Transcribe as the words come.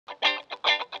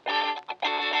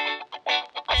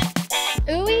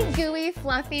gooey,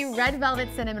 fluffy red velvet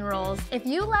cinnamon rolls. If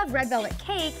you love red velvet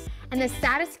cake and the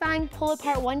satisfying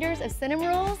pull-apart wonders of cinnamon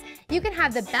rolls, you can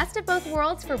have the best of both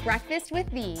worlds for breakfast with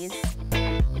these.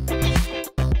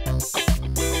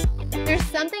 There's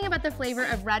something about the flavor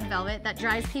of red velvet that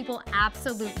drives people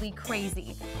absolutely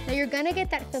crazy. Now you're gonna get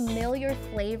that familiar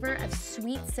flavor of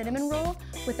sweet cinnamon roll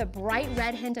with a bright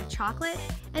red hint of chocolate,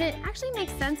 and it actually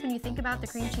makes sense when you think about the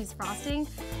cream cheese frosting.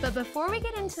 But before we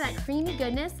get into that creamy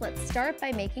goodness, let's start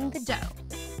by making the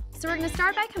dough. So we're gonna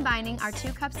start by combining our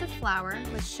 2 cups of flour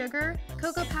with sugar,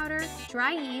 cocoa powder,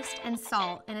 dry yeast, and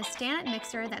salt in a stand-up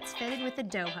mixer that's fitted with a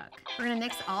dough hook. We're gonna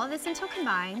mix all of this until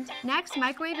combined. Next,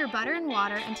 microwave your butter and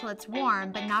water until it's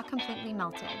warm but not completely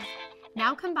melted.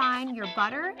 Now combine your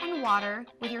butter and water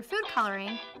with your food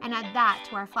coloring and add that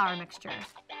to our flour mixture.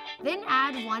 Then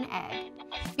add 1 egg.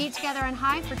 Beat together on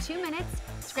high for 2 minutes,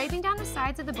 scraping down the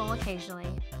sides of the bowl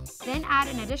occasionally. Then add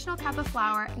an additional cup of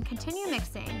flour and continue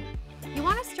mixing. You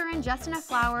want to stir in just enough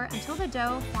flour until the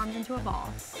dough forms into a ball.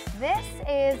 This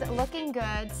is looking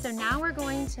good, so now we're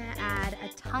going to add a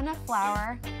ton of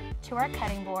flour to our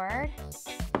cutting board.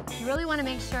 You really want to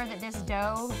make sure that this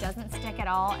dough doesn't stick at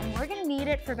all, and we're going to knead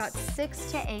it for about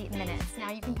 6 to 8 minutes.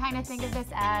 Now you can kind of think of this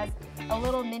as a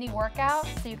little mini workout,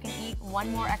 so you can eat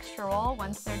 1 more extra roll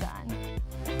once they're done.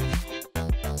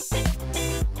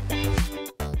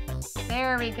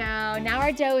 There we go. Now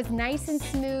our dough is nice and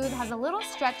smooth, has a little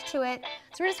stretch to it.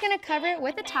 So we're just gonna cover it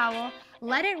with a towel,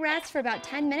 let it rest for about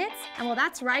 10 minutes, and while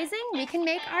that's rising, we can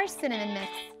make our cinnamon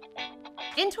mix.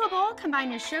 Into a bowl, combine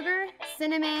your sugar,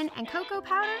 cinnamon, and cocoa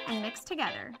powder and mix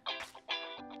together.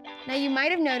 Now you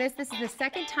might have noticed this is the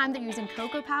second time that you're using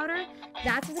cocoa powder.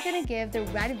 That's what's gonna give the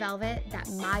red velvet that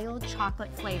mild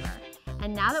chocolate flavor.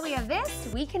 And now that we have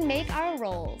this, we can make our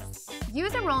rolls.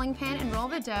 Use a rolling pin and roll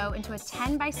the dough into a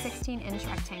 10 by 16 inch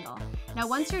rectangle. Now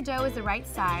once your dough is the right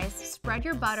size, spread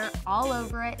your butter all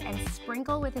over it and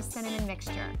sprinkle with a cinnamon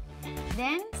mixture.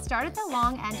 Then start at the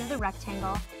long end of the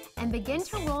rectangle and begin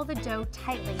to roll the dough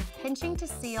tightly, pinching to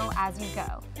seal as you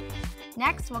go.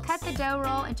 Next, we'll cut the dough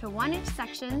roll into 1-inch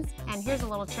sections, and here's a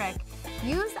little trick.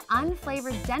 Use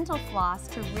unflavored dental floss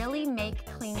to really make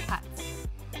clean cuts.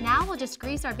 Now we'll just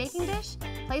grease our baking dish,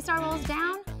 place our rolls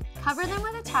down, cover them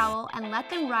with a towel, and let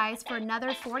them rise for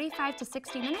another 45 to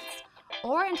 60 minutes,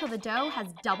 or until the dough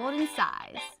has doubled in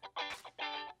size.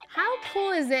 How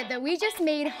cool is it that we just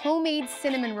made homemade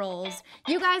cinnamon rolls?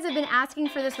 You guys have been asking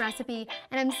for this recipe,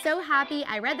 and I'm so happy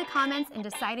I read the comments and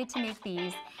decided to make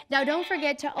these. Now don't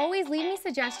forget to always leave me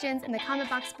suggestions in the comment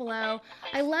box below.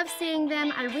 I love seeing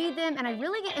them, I read them, and I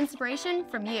really get inspiration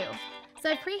from you. So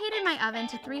I've preheated my oven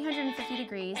to 350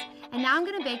 degrees, and now I'm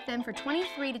gonna bake them for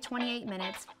 23 to 28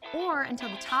 minutes, or until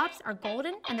the tops are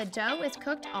golden and the dough is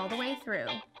cooked all the way through.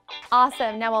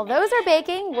 Awesome, now while those are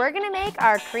baking, we're gonna make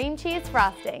our cream cheese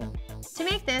frosting. To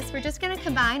make this, we're just gonna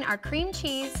combine our cream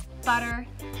cheese, butter,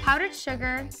 powdered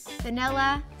sugar,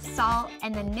 vanilla, salt,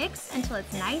 and then mix until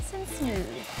it's nice and smooth.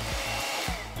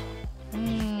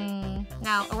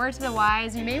 Now, a word to the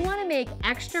wise, you may want to make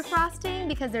extra frosting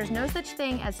because there's no such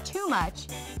thing as too much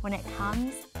when it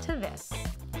comes to this.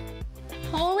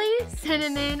 Holy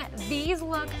cinnamon, these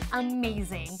look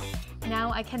amazing.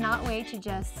 Now I cannot wait to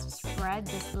just spread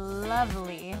this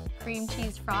lovely cream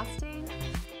cheese frosting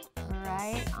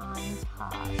right on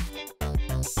top.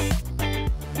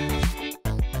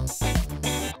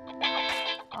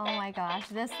 Oh my gosh,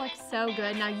 this looks so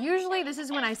good. Now usually this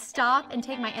is when I stop and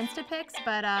take my Instapics,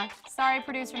 but sorry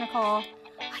producer Nicole,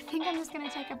 I think I'm just gonna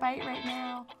take a bite right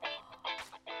now.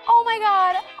 Oh my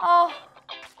God, oh,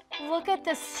 look at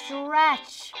the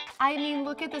stretch. I mean,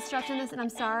 look at the stretch on this, and I'm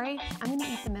sorry, I'm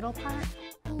gonna eat the middle part.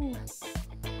 Ooh.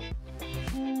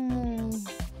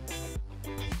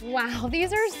 Wow,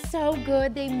 these are so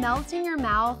good. They melt in your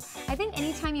mouth. I think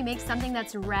anytime you make something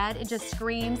that's red, it just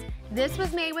screams, this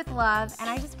was made with love, and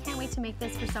I just can't wait to make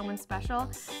this for someone special.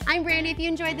 I'm Brandy. If you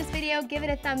enjoyed this video, give it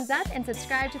a thumbs up and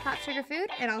subscribe to Pop Sugar Food,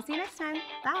 and I'll see you next time.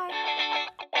 Bye.